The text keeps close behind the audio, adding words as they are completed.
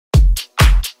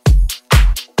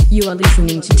You are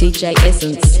listening to DJ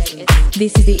Essence.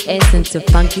 This is the essence of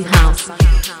funky house.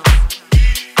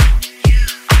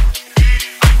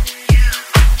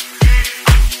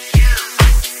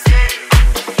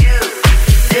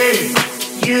 Hey,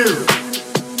 you,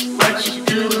 what you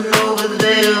doing over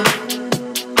there?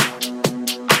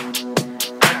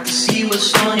 I can see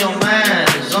what's on your mind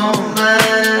is on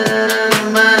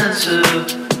mine too.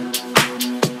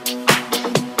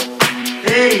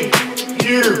 Hey,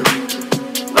 you,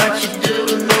 what you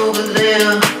doing over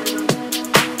there?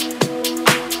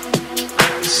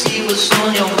 I can see what's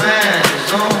on your mind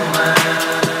is on mine.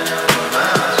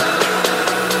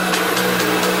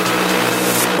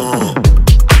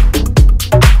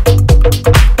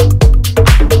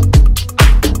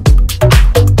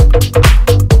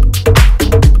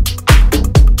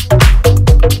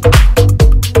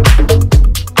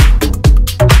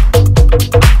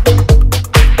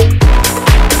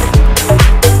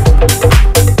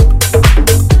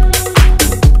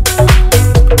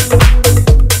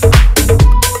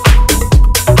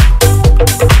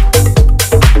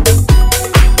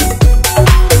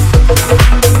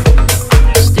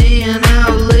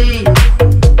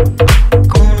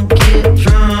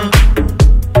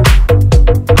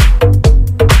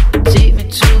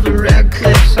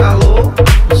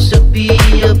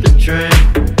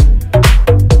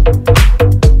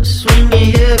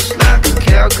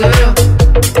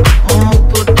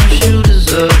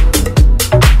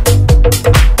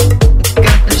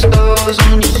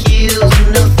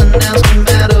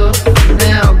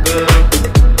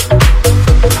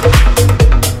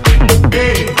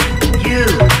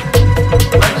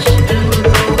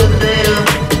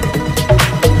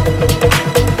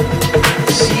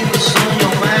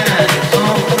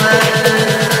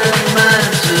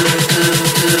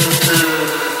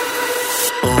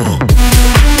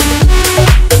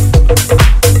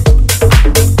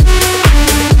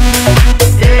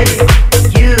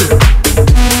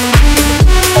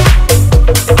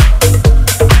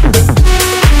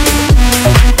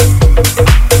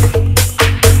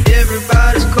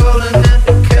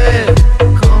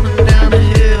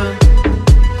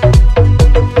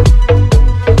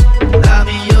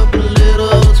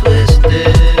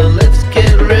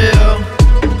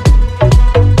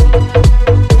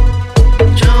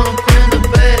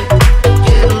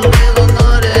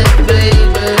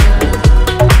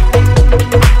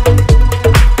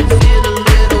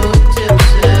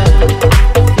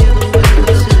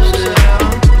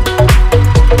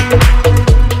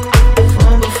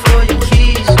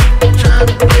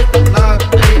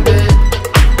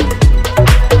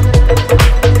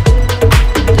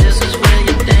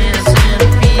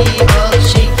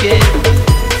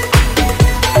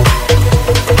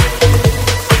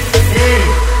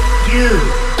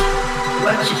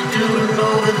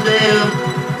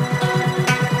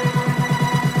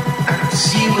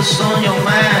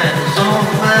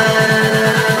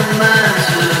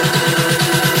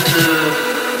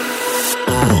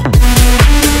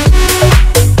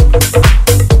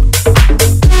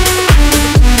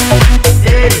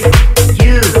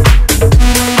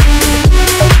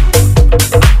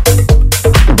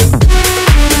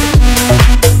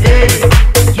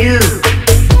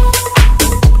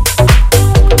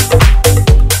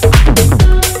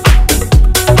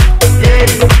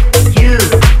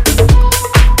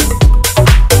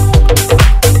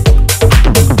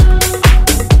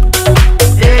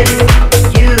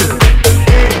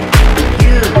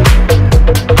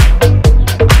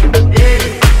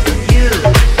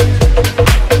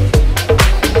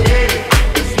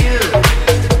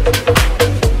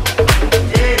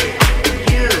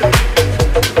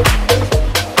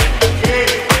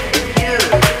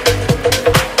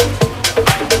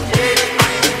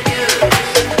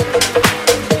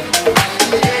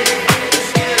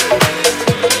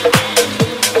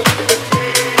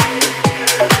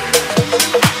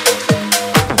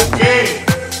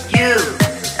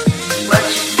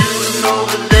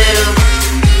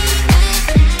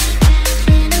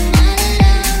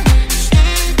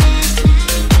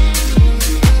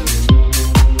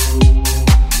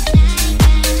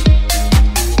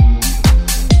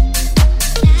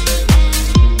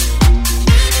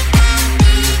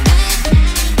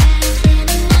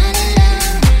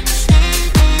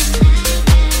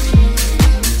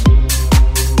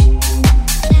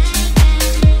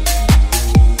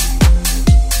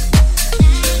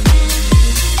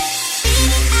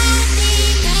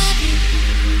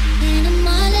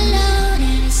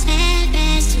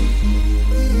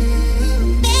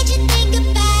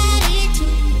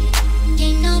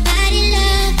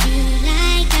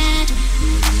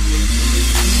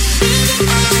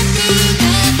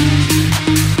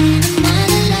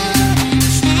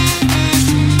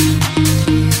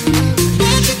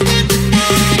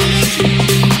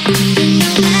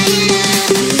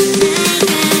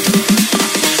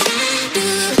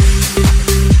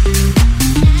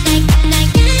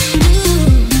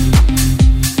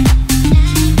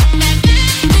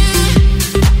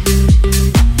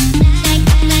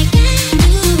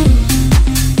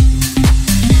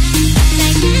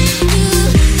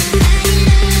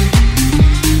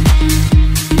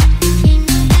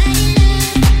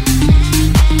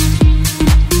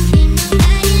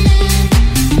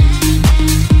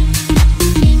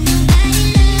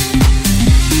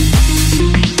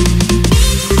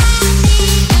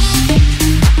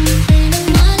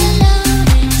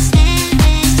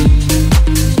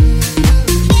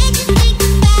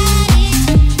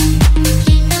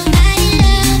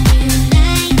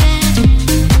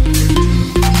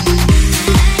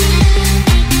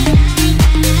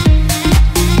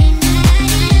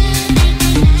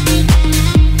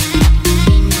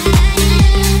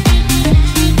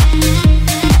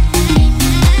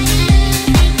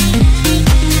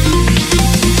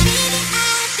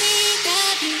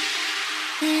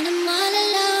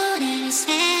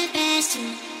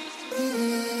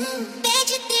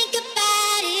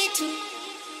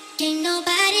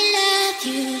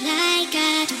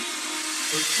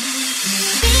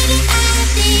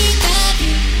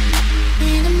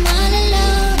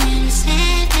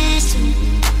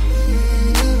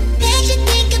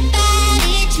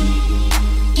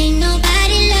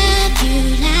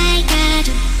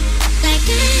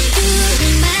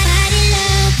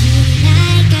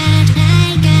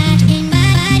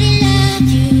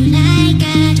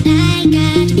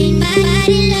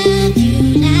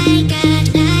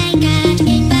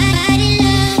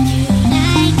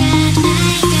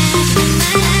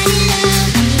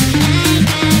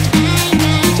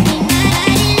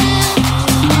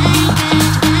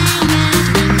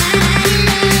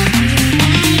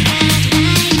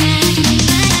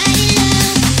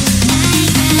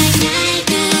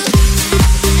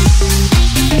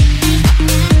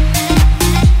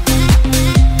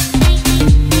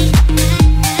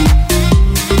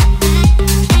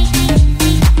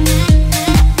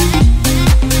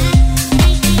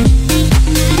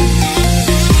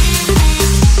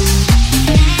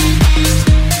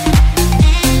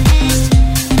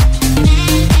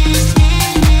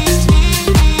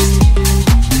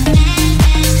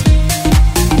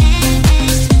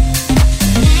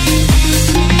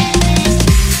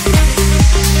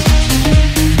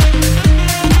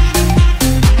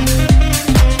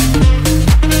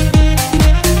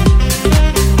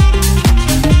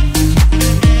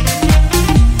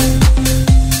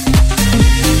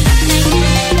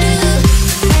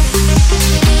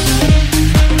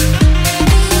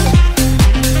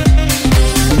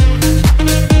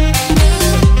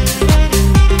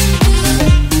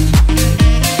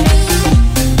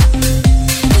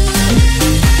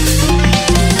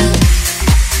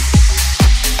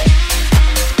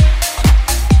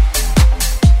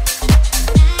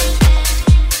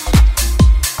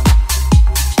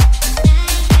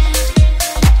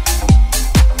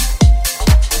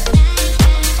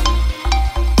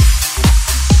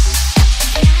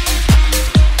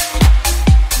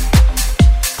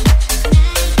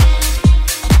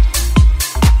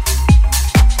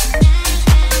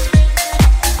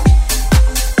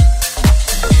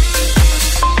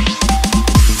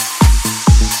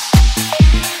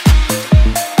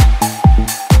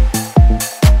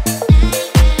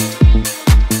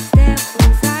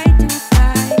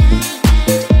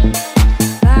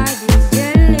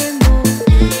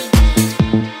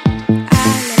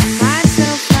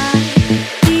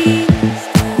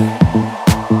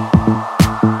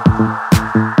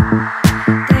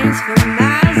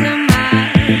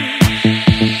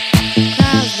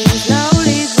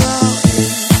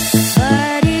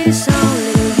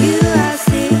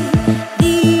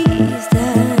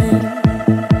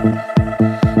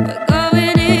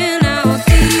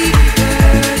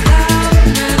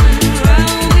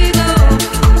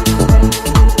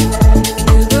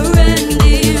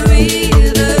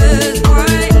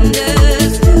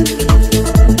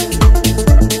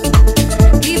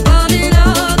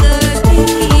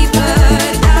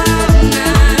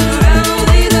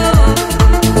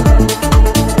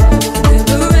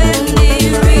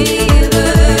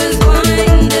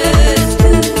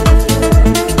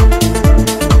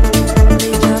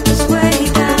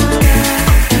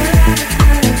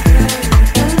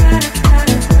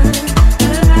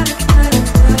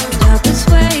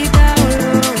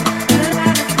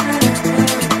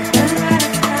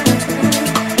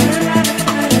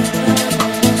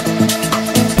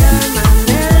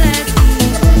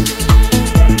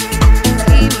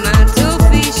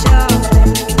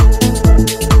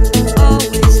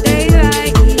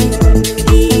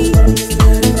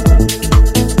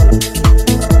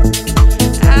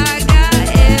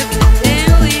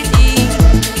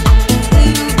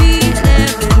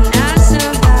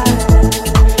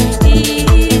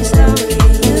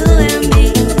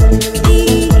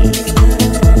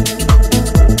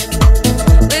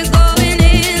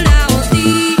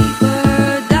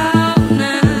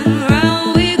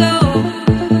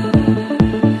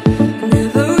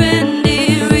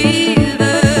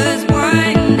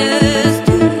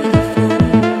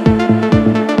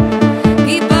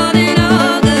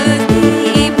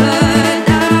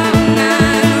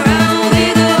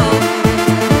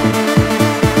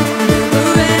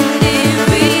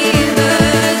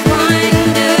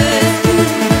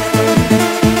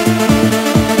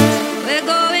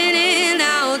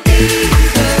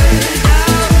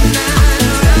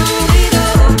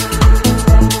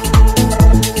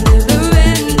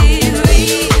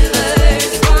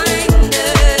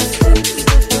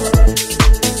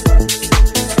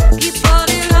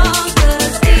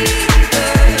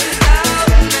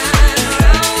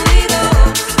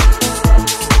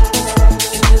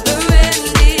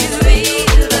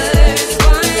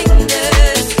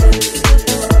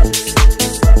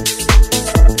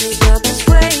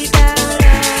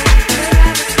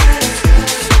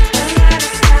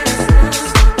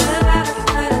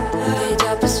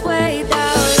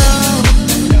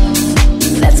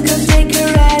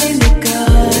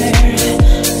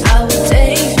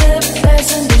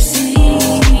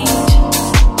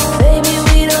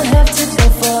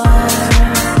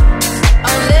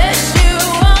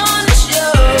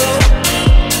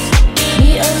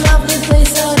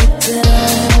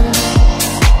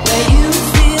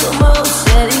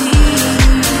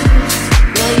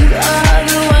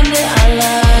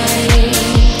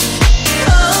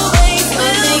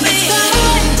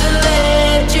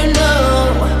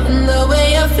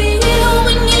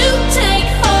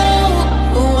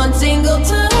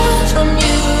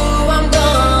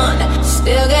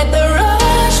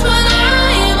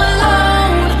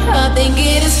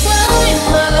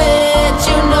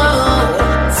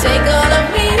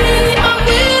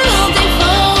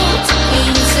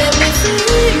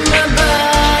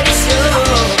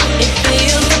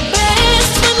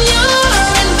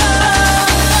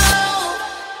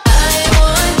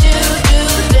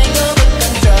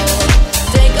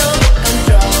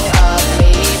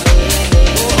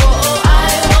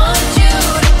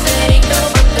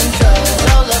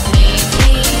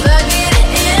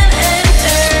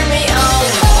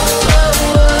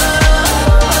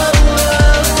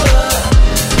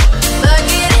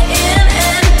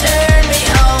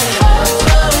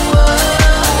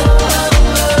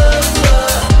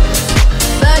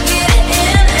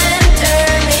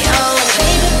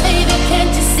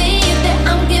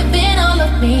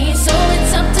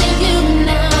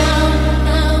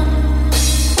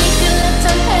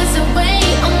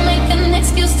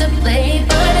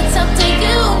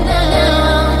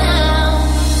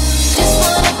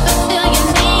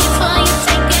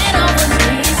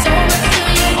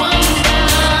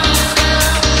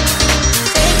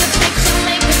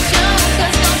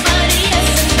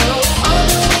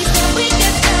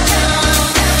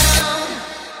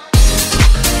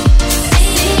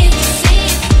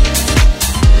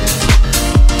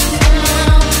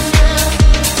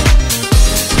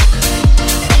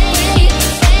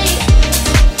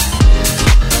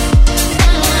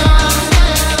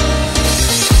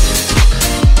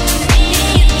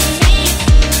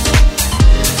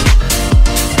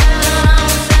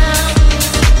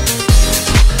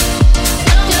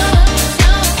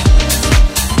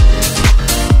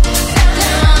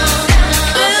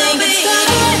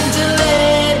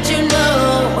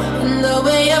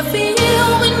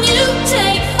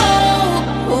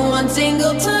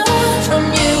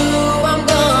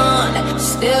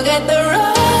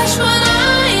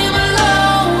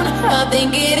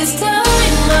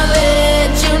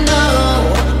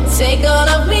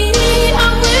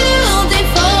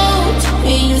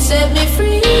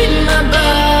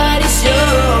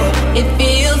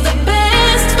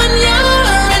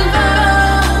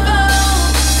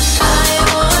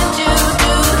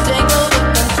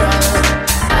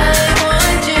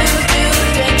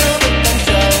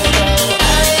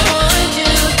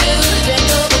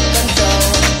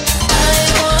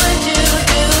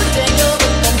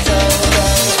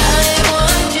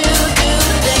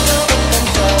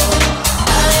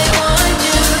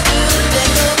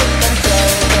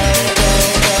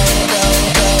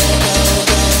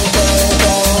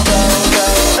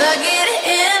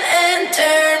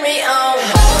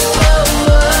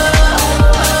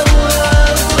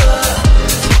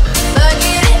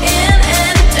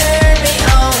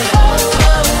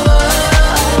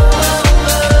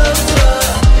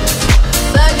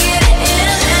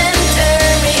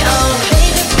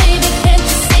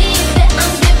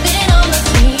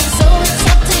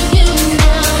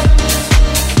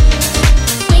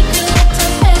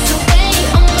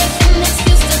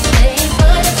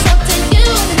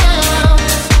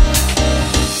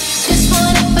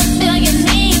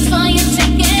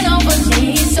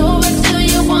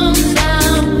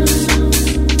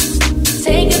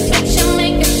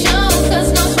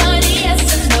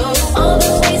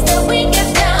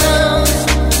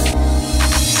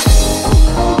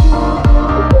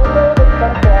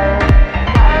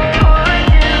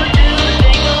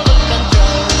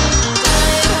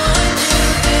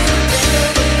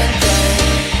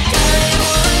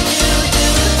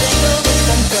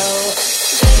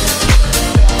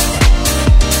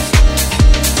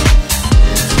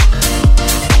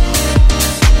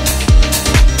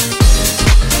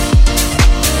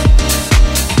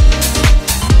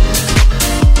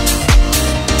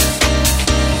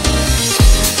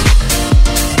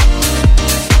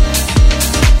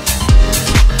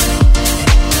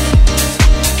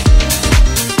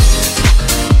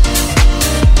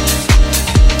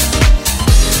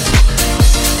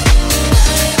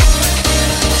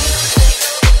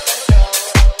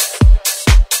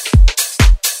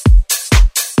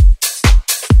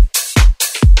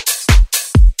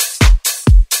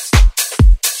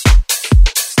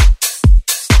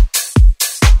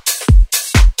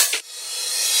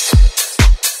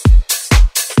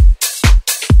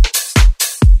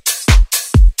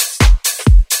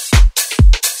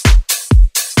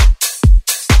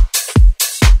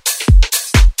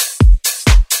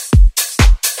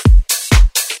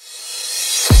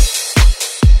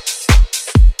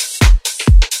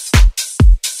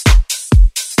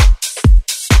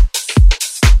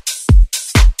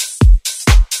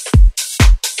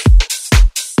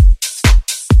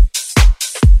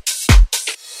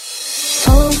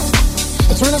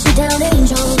 Trying to shoot down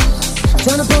angels.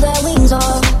 trying to pull their wings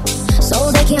off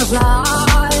so they can't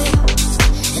fly.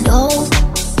 And oh,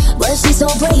 but she's so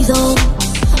brave though,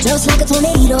 just like a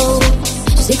tornado,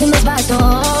 she's taking us by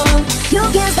storm. You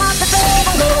can't stop the flow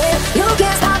from going, you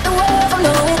can't stop the world from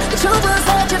knowing the truth will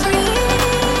set you free.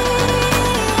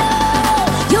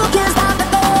 You can't stop the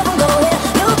flow from going,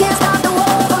 you can't stop the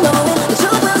world from knowing the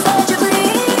truth will set you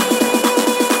free.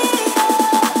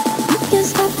 You can't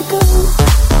stop the go.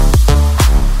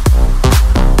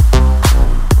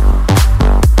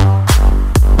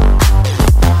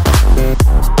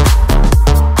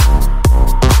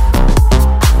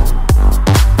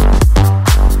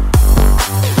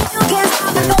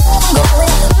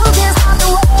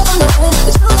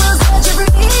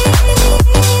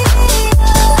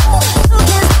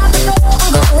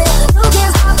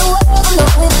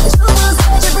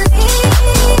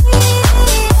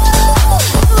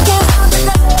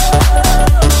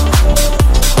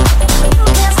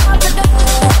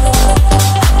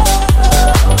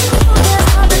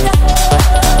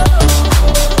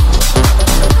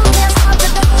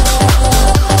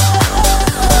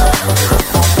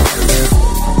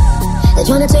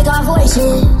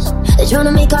 They're trying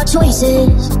to make our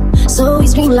choices, so we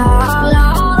scream loud,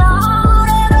 loud, loud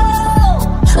and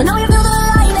low. I know you feel the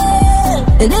lightning,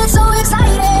 and it's so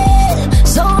exciting.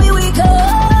 So here we go.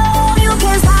 You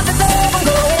can't stop the flow from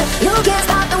going, you can't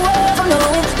stop the world from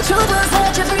knowing the truth will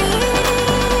set you free.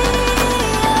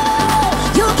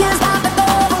 You can't stop the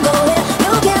flow from going,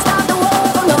 you can't stop the world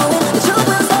from knowing the truth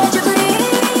will set you free.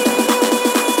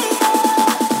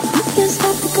 You can't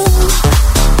stop the go.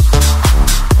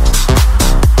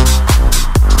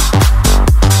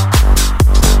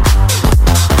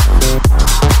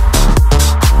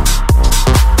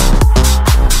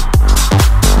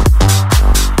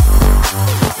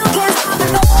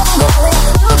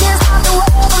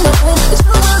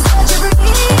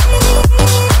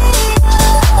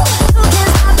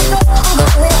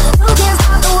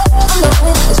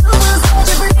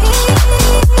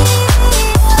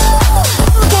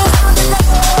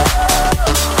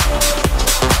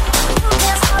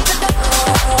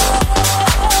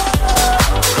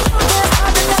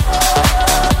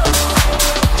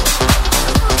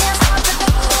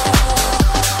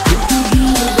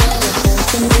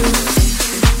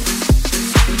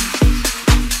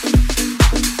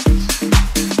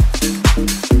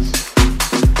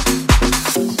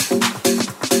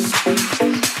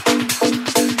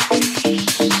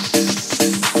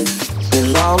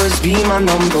 Be my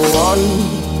number one,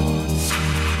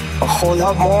 a whole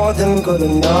lot more than good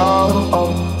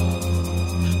enough.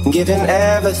 Giving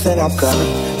everything I've got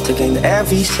to gain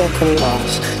every second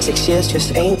lost. 6 years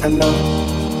just ain't enough.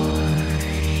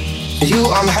 You,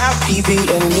 I'm happy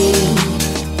being me.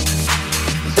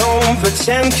 Don't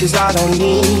pretend, cause I don't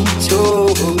need to.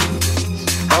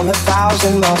 I'm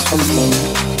 1,000 miles from home,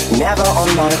 never on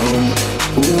my own.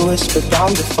 You whisper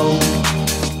down the phone.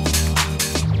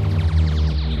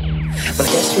 I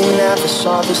guess we never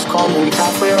saw this coming.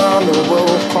 Halfway around the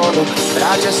world corner, but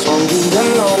I just want you to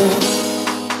know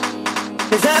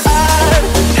is that I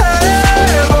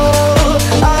have all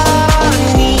I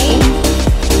need.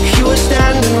 You were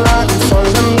standing right in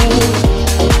front of me.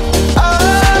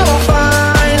 I'll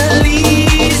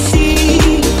finally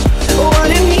see what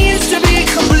it means to be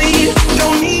complete.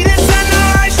 Don't need it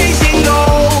tonight, chasing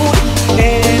gold.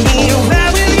 Anywhere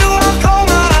with you, I'll call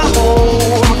my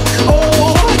home.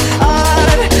 Oh,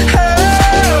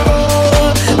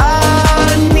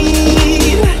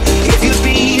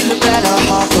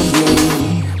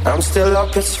 I'm still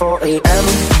up, it's 4 a.m.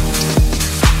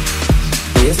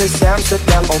 Is this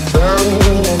Amsterdam or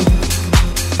Berlin?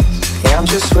 Yeah, I'm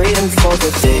just waiting for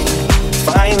the day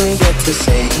finally get to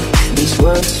say these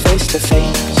words face to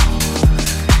face.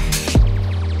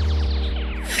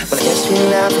 But I guess we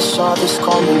never saw this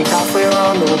coming. Halfway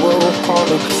around the world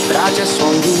corner, but I just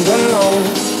want you to know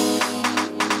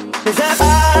is that I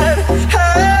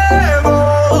have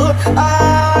all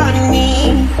I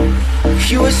need.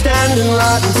 You were standing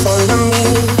right in front of me.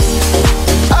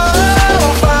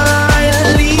 I'll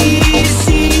finally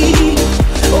see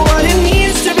what it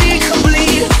means to be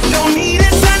complete. Don't need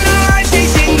it tonight,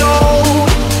 chasing gold.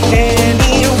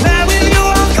 Anywhere with you,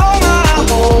 I'll call my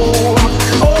home.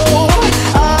 Oh,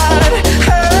 I'd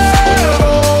have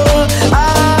all I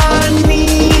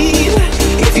need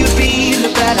if you'd be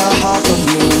the better half of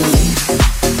me.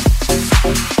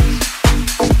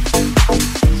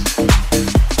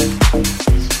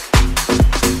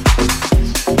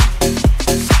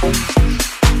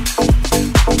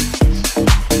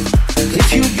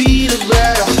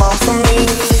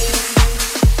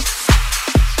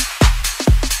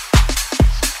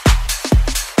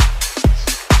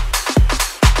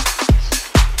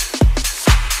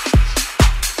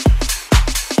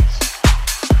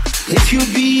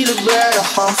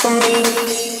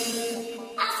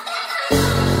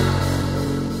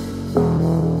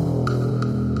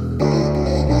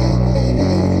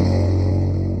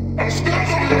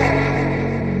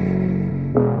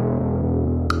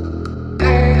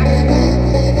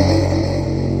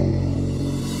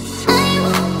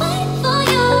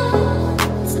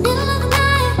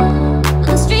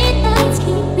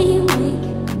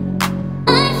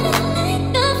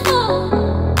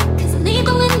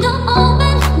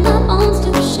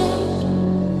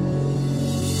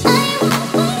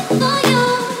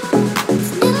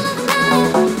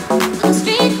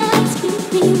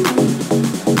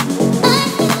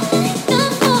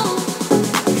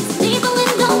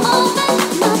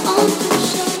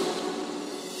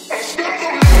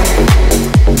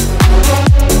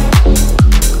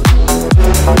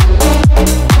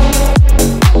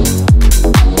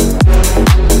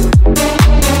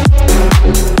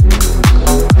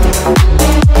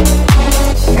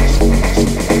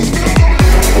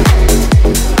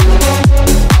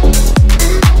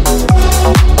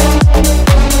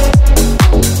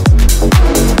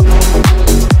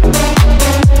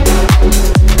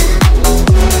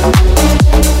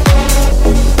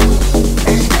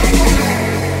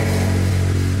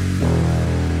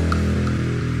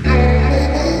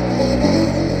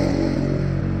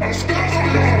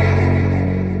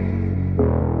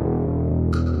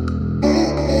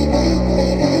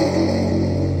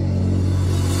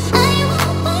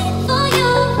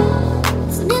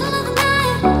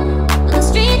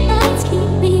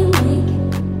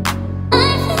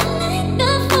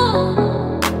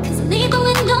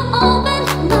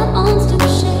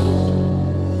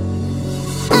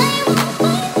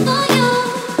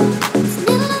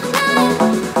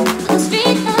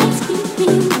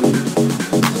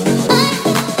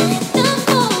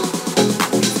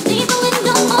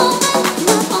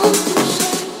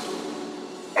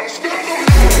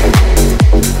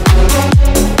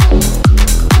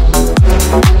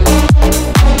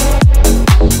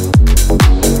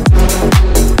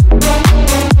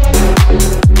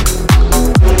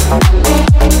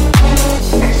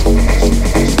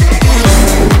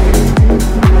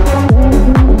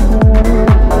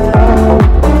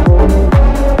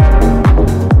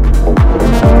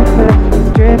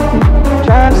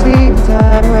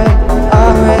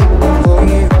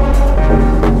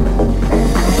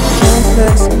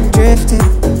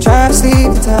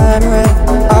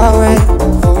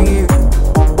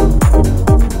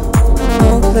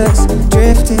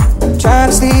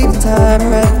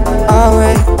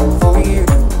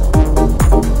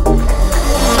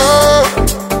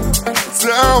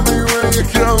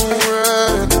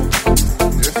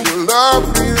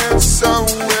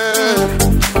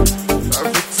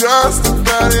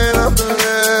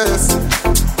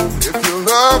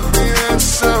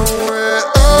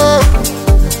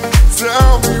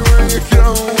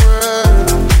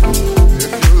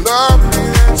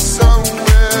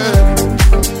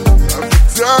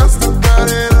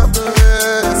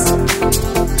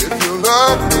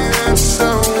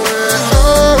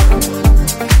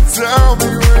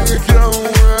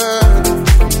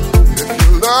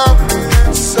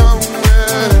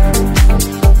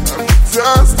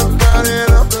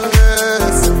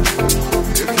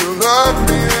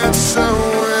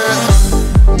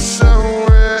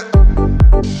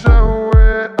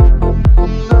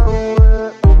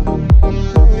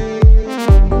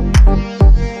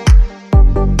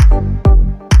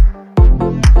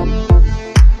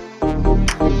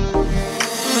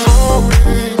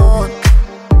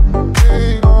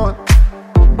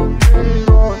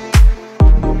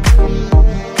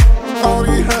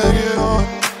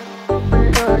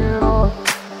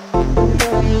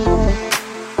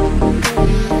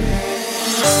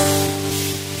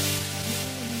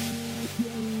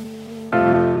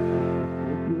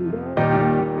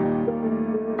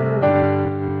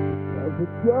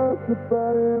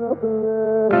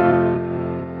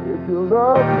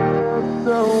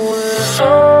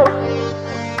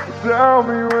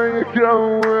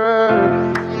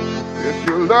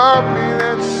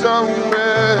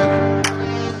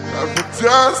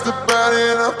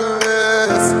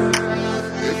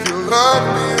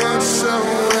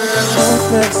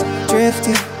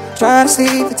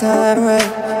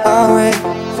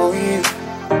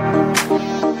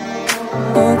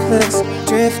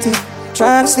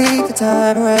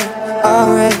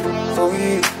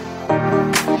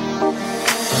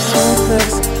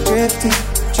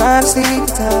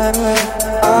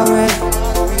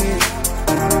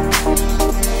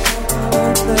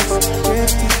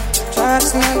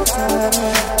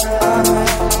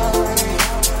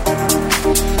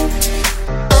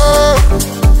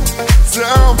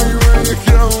 Tell me where you're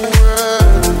going.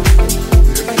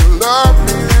 If you love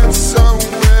me, then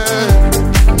somewhere.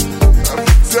 I'm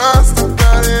just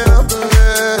about it up the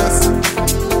list.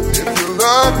 If you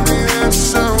love me, then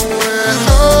somewhere.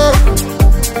 Oh,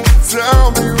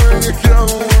 tell me where you're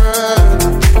going.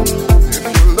 If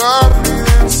you love me,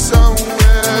 then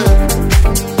somewhere.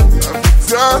 I'm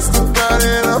just about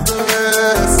it up the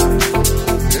list.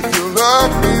 If you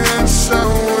love me, then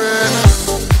somewhere.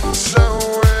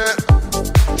 Somewhere.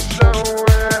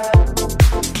 Somewhere.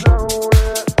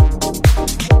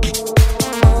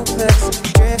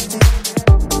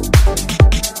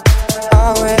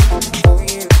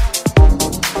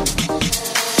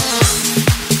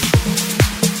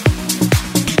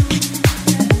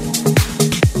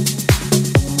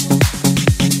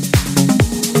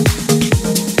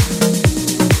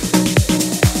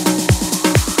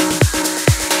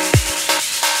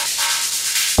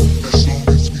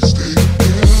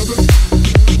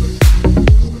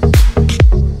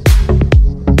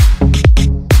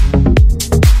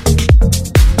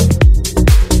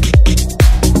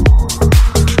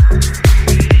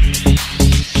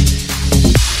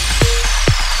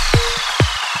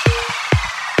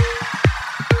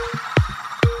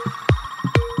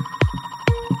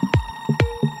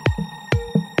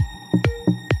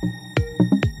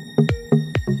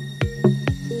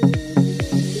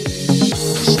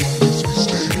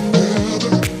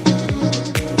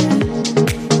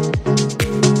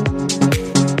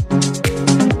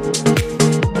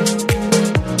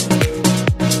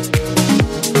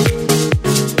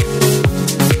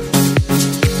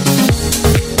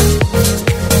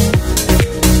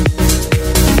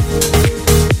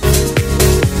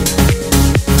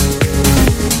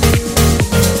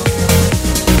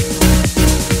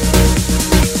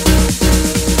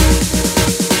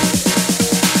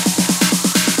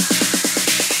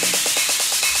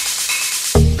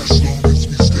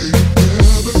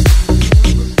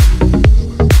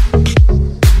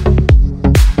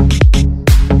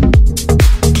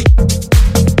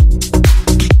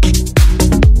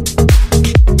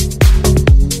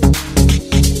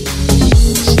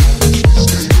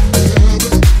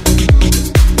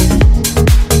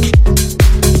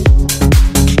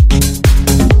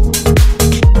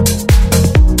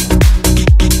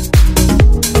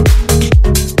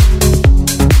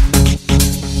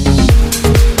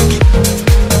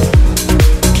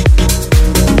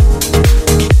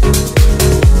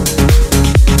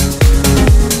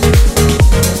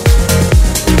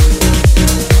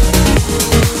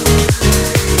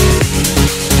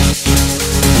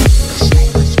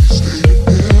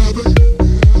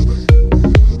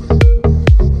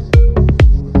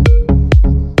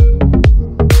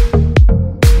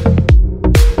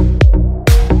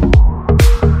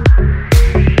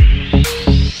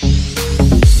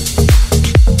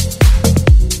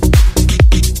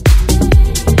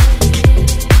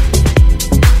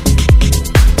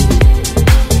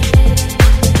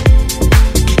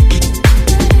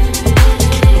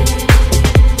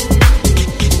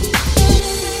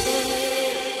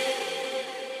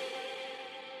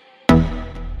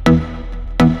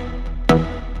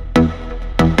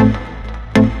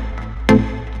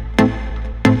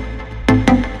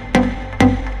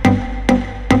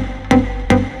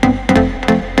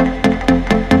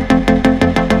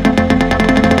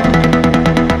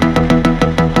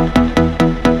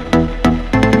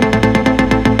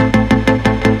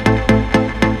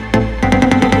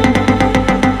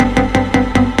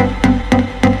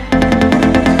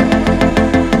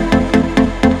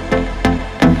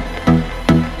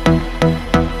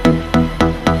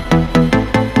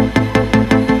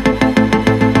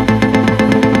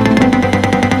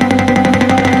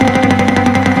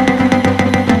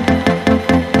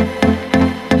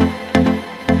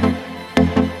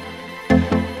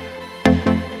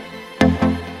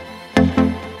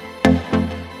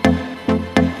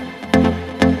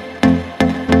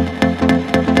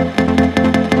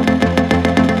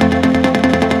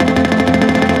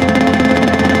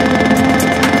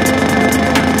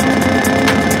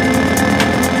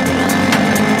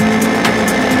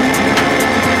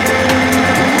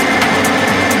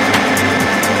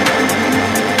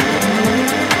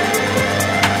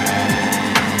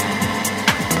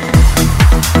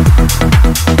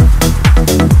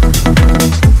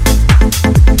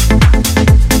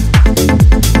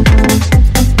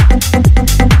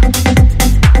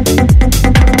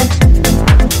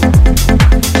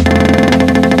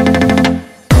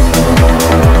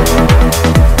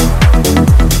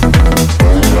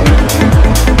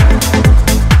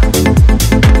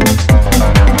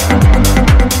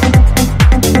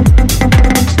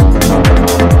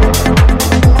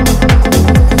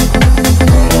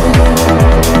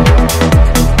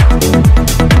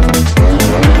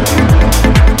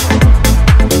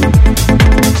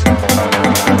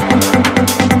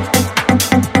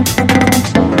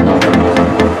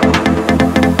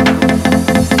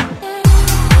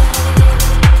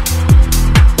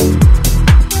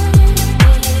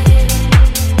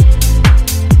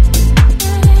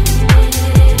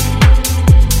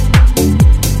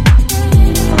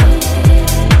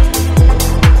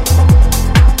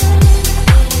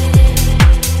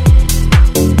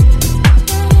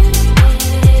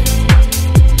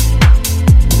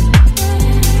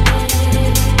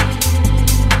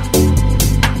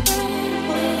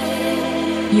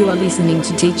 are listening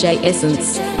to DJ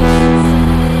Essence.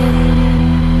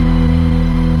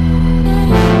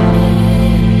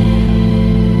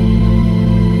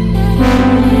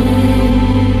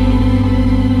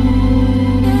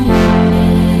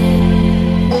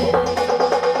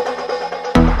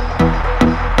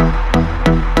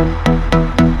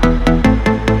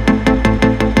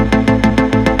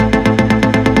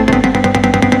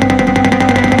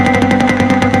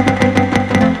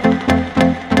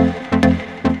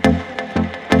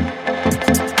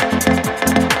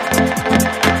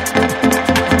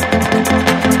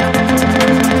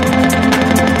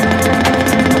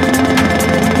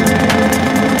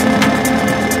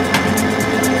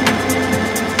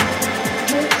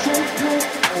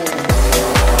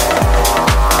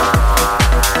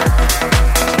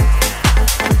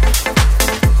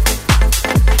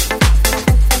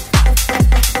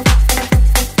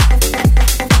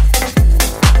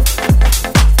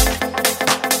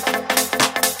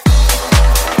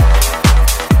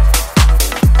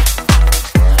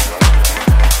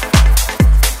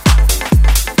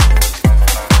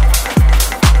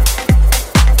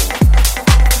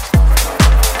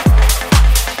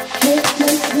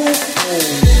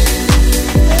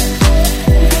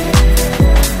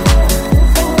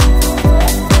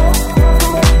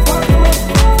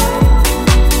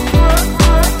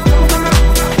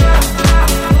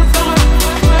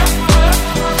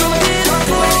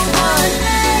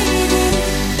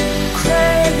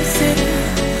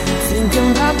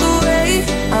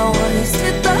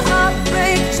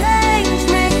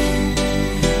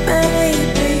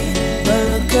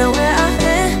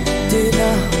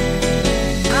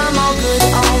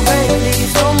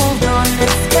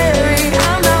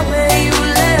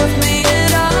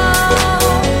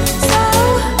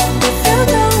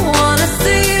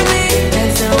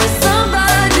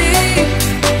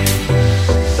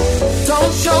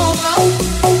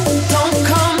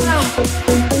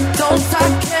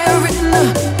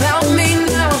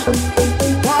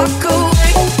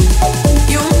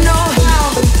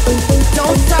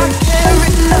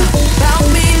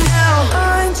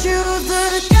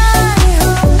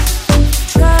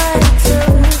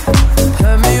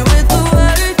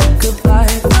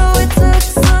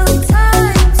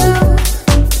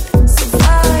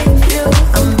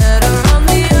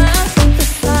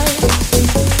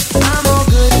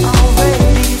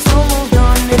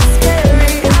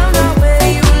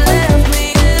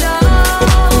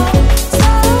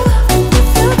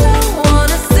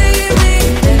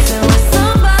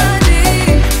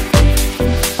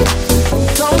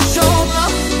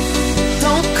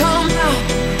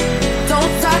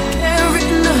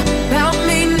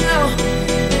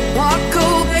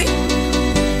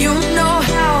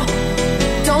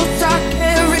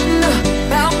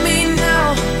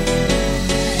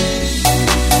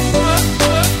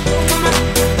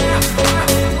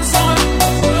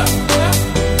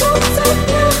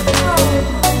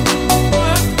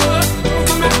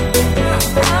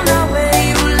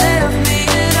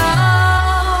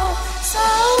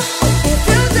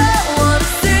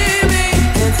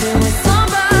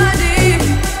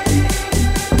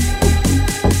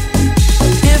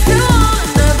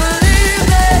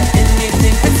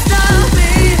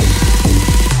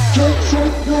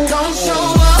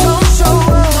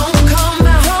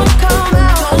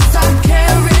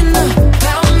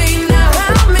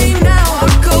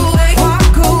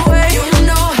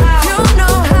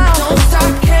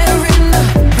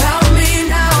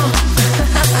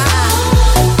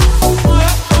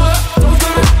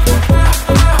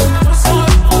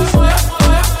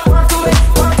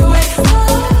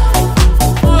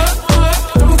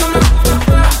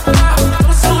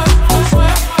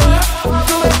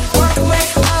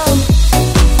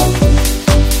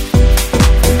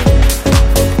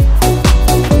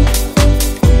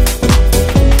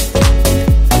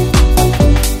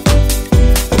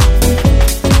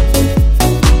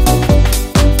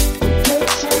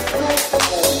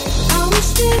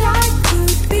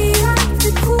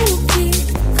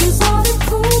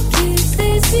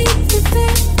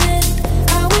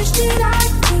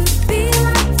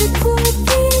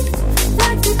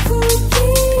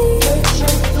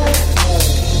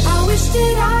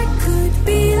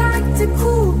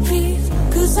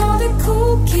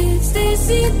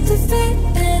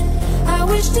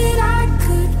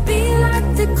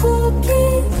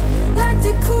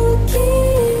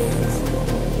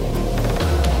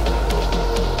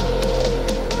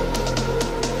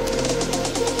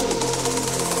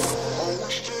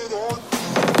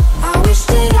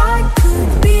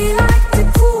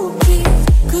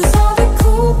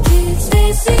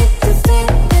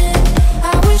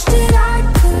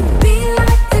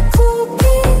 Like the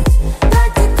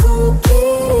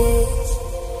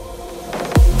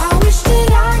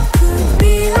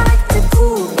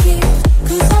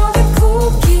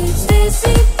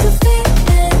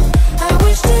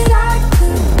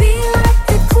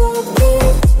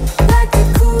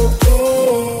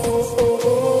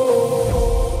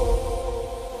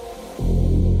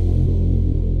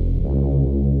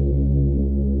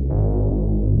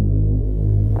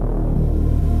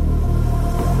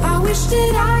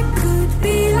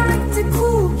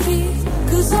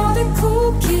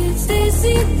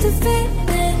to fit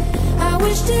in. I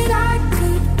wish that I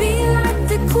could be like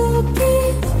the cool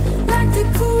kids, like the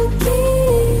cool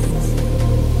kids.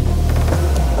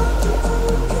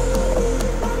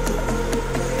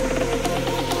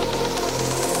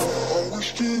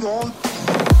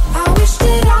 I wish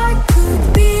that I could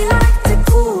be like the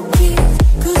cool kids,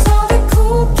 'cause all the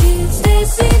cool kids, they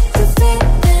seem to fit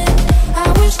in. I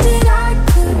wish that I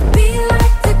could be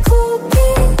like the cool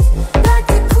kids, like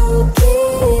the cool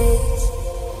kids.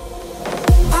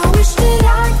 I wish that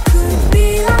I could be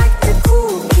like the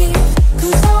cool kids,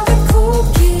 'cause all the cool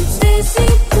kids, they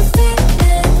seem to fit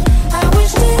in. I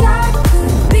wish that I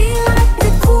could be like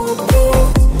the cool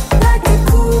kids, like the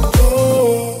cool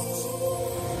kids.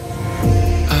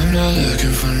 I'm not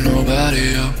looking for nobody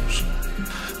else.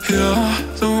 You're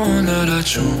the one that I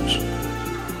choose.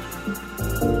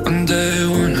 On day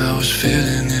one I was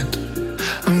feeling it.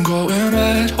 I'm going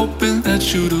mad, hoping that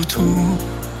you do too.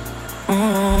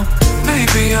 Oh,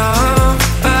 maybe I'm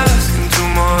asking too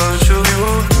much of you,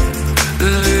 a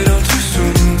little too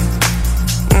soon.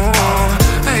 Oh,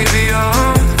 maybe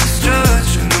I'm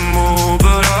stretching the mood,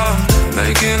 but I'm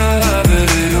making a habit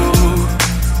of you.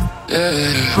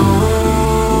 Yeah.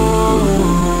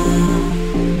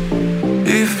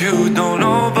 If you don't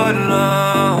know by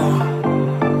now,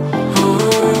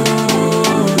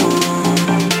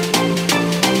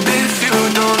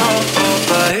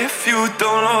 if you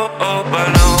don't know by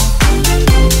now.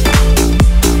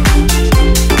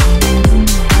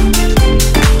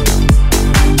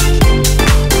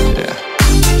 Yeah.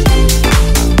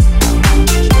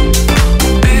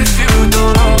 If you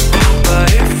don't know by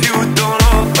now,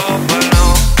 by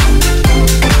now.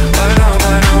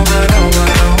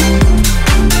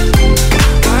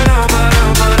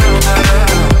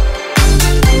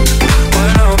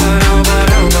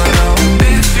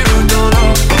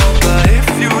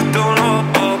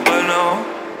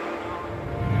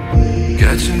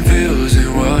 Catching feels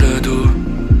ain't what I do.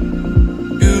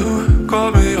 You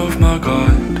caught me off my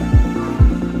guard,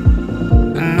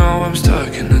 and now I'm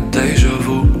stuck in a deja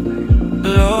vu.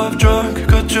 Love drunk,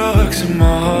 got drugs in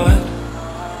my heart.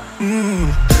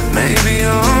 Maybe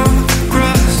I'm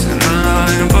crossing the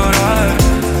line, but I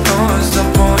can't stop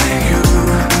wanting you.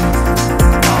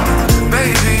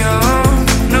 Maybe I'm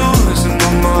losing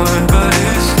my mind, but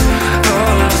it's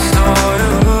not lost on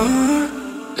you.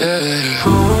 Yeah.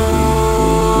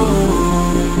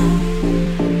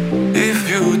 If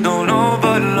you don't know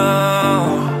by now,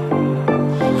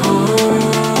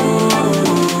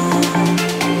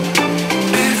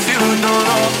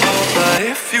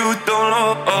 if you don't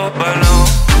know by now.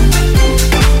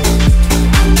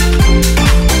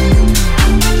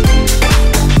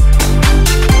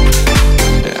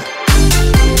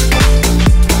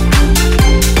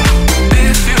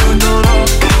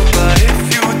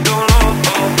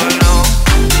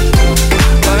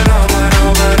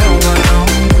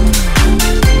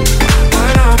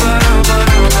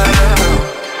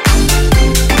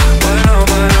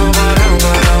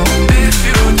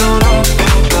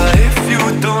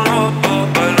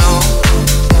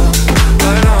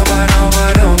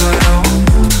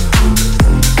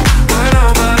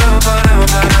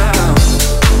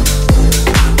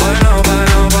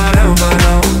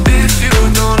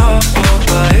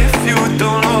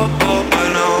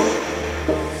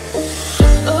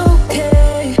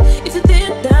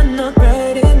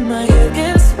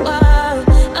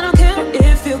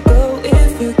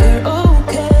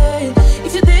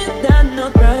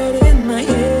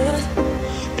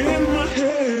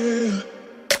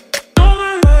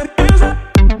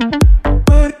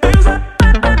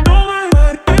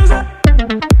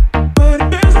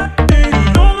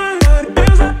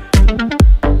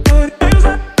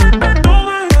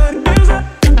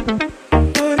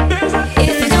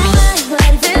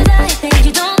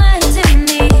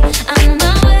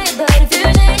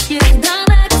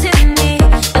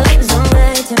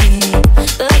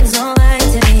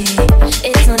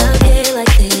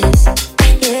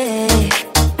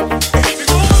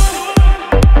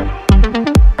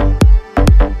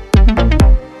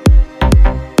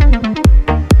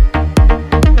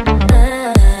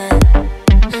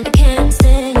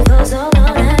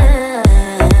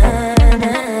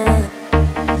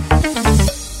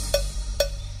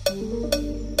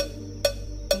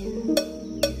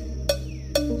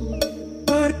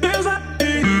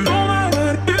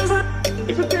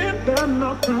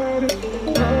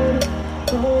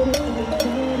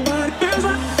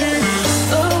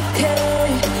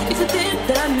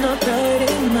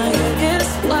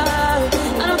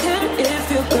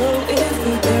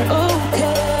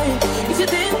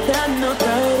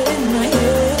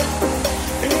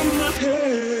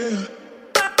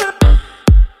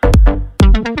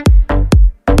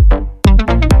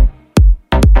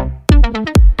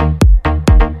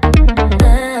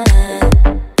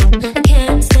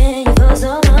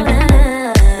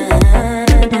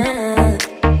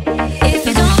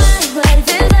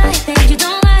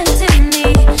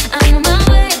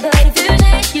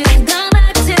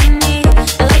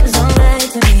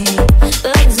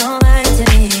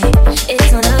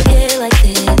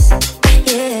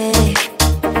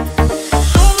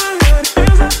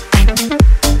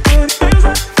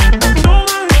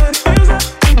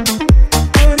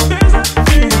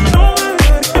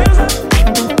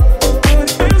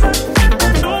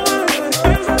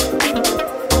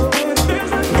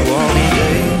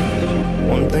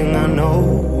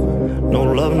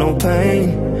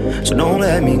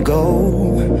 let me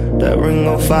go. That ring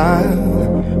of fire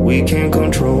we can't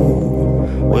control.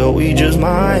 Well, we just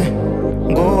might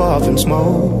go off and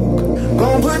smoke.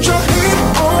 Gon' put your heat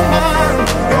on mine,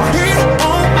 your heat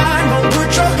on mine. Gon'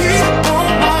 put your heat on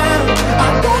mine. I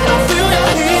wanna feel your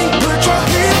heat. Put your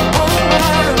heat on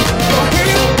mine, your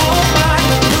heat on mine.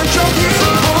 Put your heat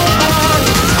on mine.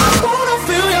 I wanna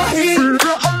feel your heat.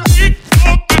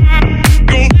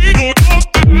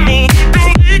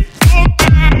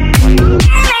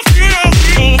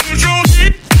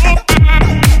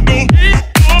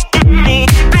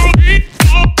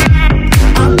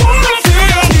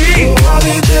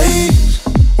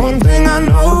 One day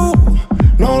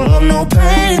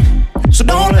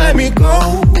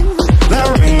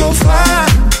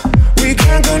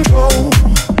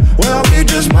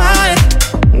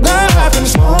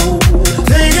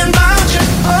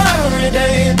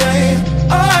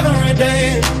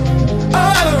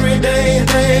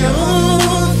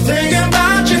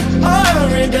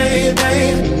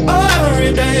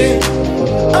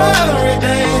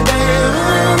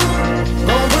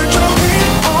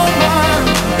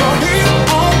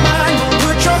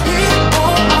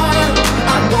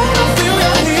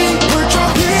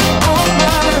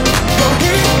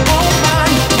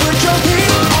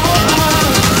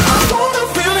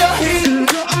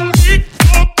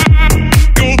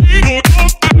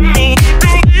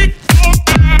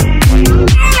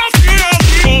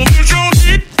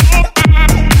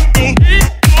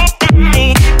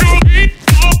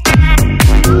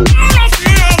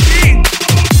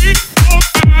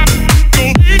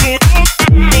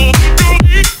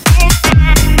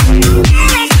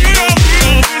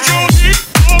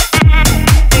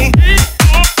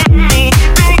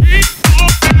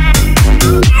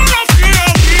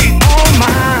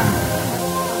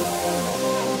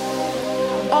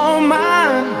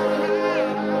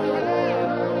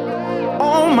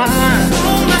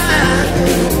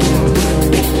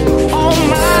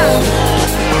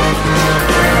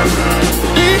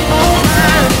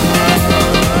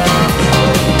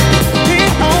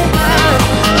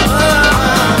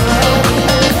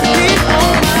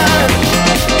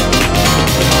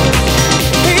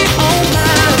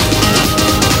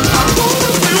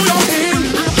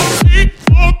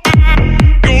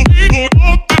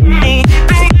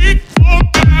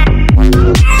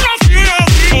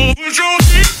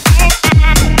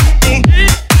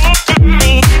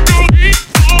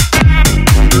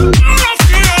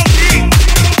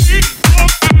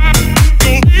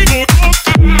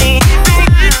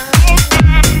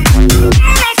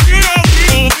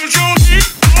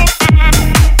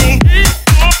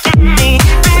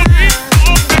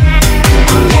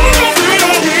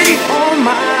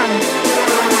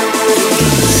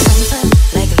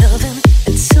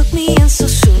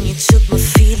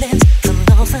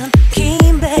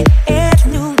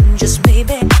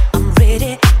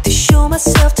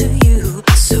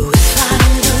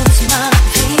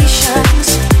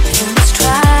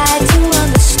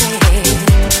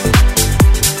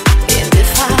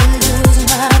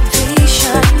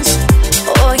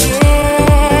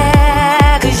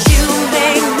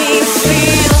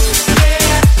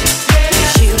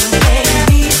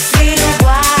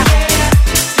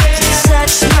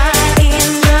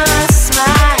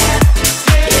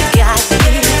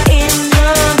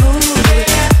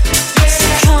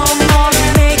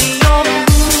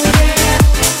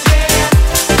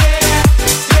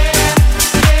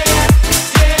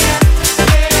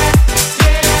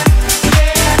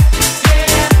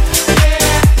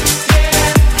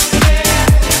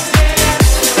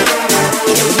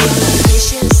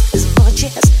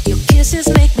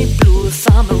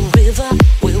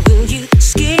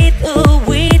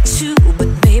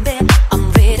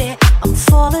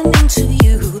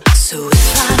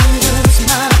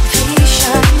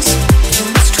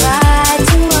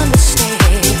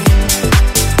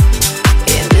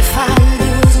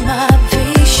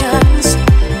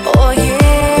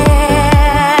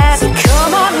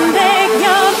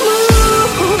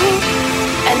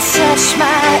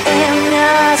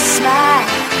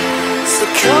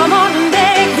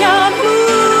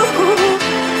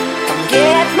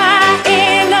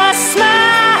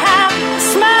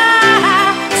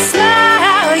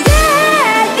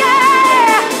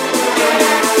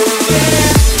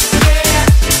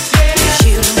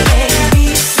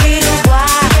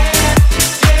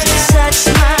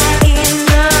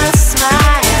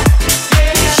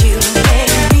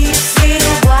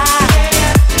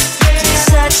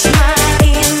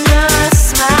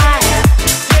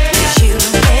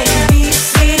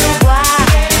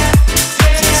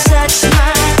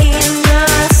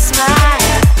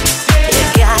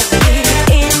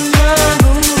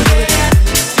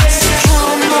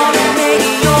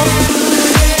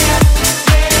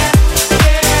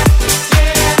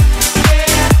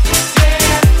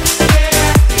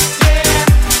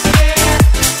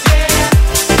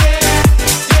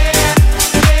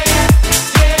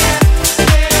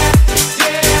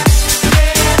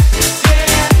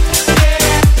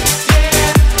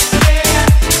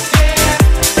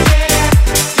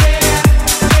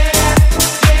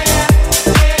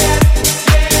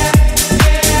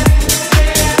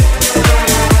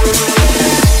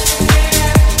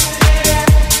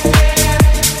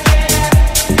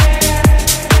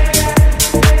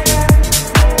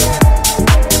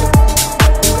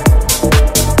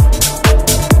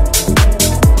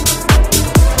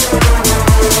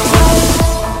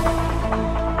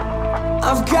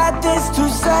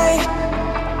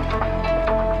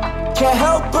can't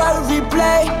help but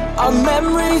replay. Our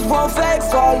memories won't fade.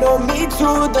 Follow me to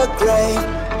the grave,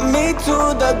 me to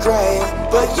the grave.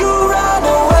 But you ran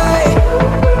away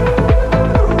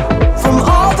from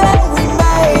all that we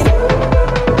made.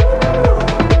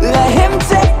 Let him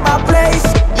take my place.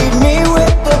 Leave me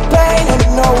with the pain and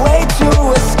no way to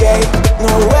escape,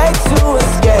 no way to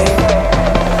escape.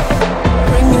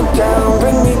 Bring me down,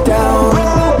 bring me down.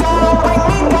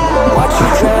 Watch you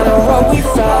drown on what we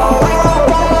found.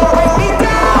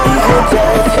 Eagle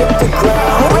death hit the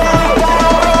ground.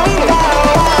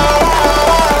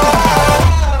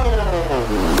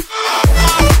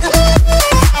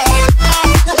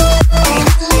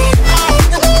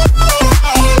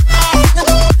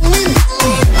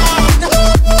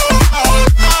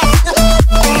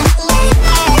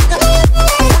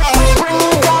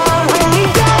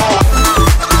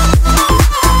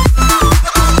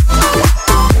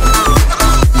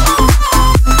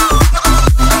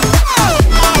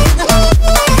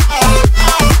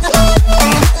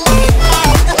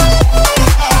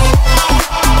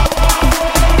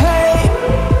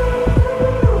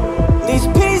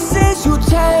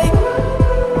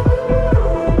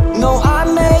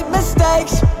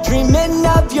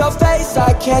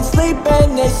 Can't sleep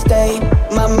in this state.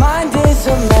 My mind is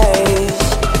a maze.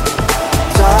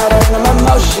 Tired and I'm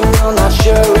emotional, not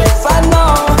sure if I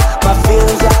know. My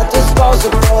feelings are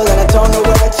disposable and I don't know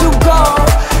where to go.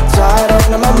 Tired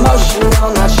and I'm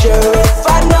emotional, not sure if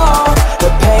I know. The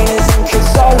pain is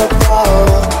inconsolable.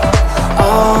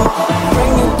 Oh,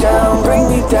 bring me down, bring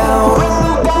me down.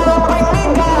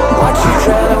 Watch you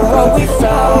drown on what we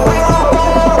found.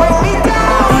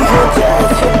 Eagle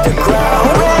death hit the ground.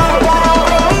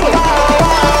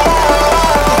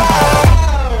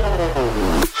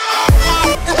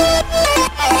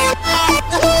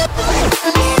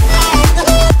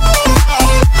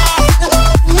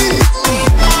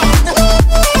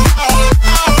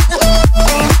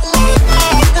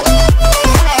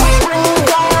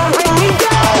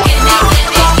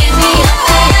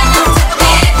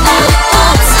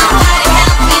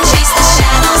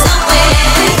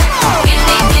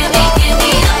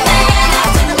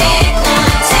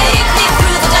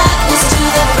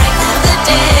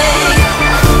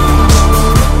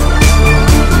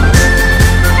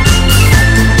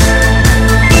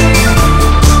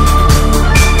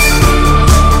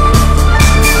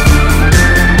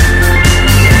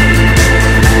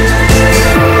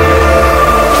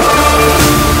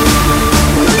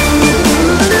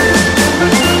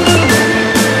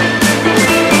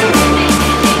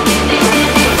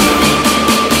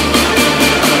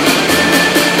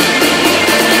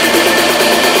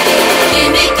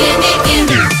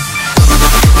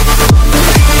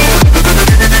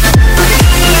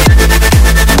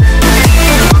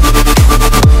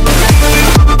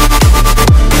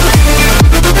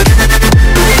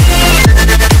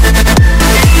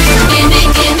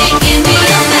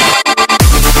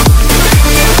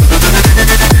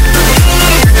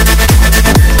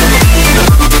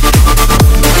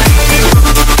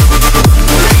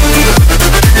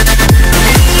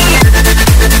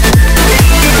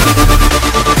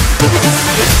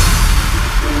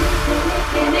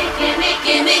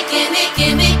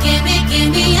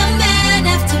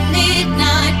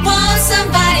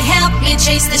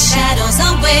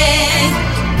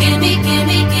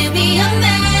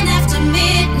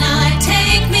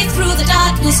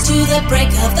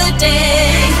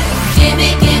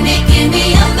 Gimme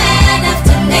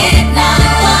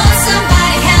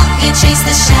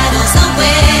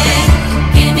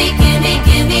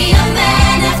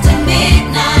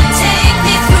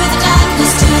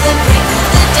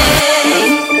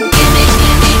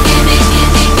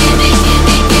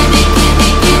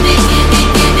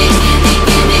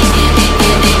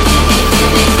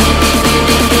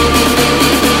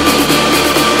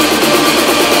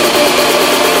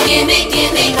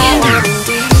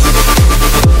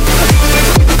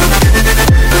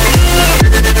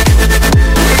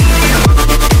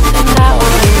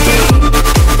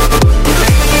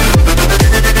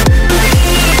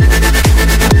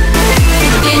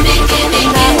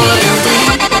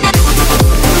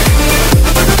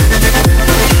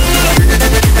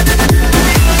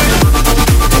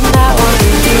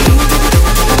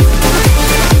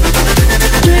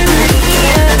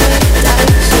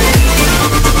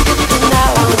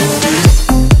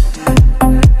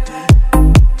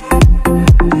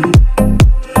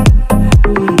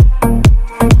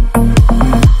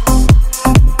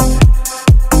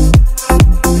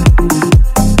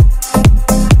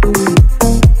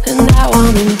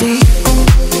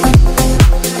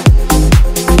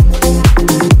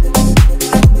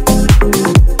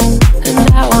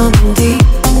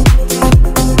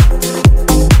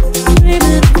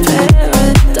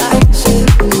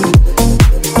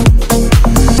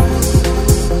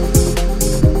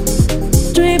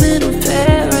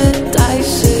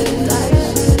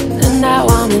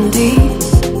running deep.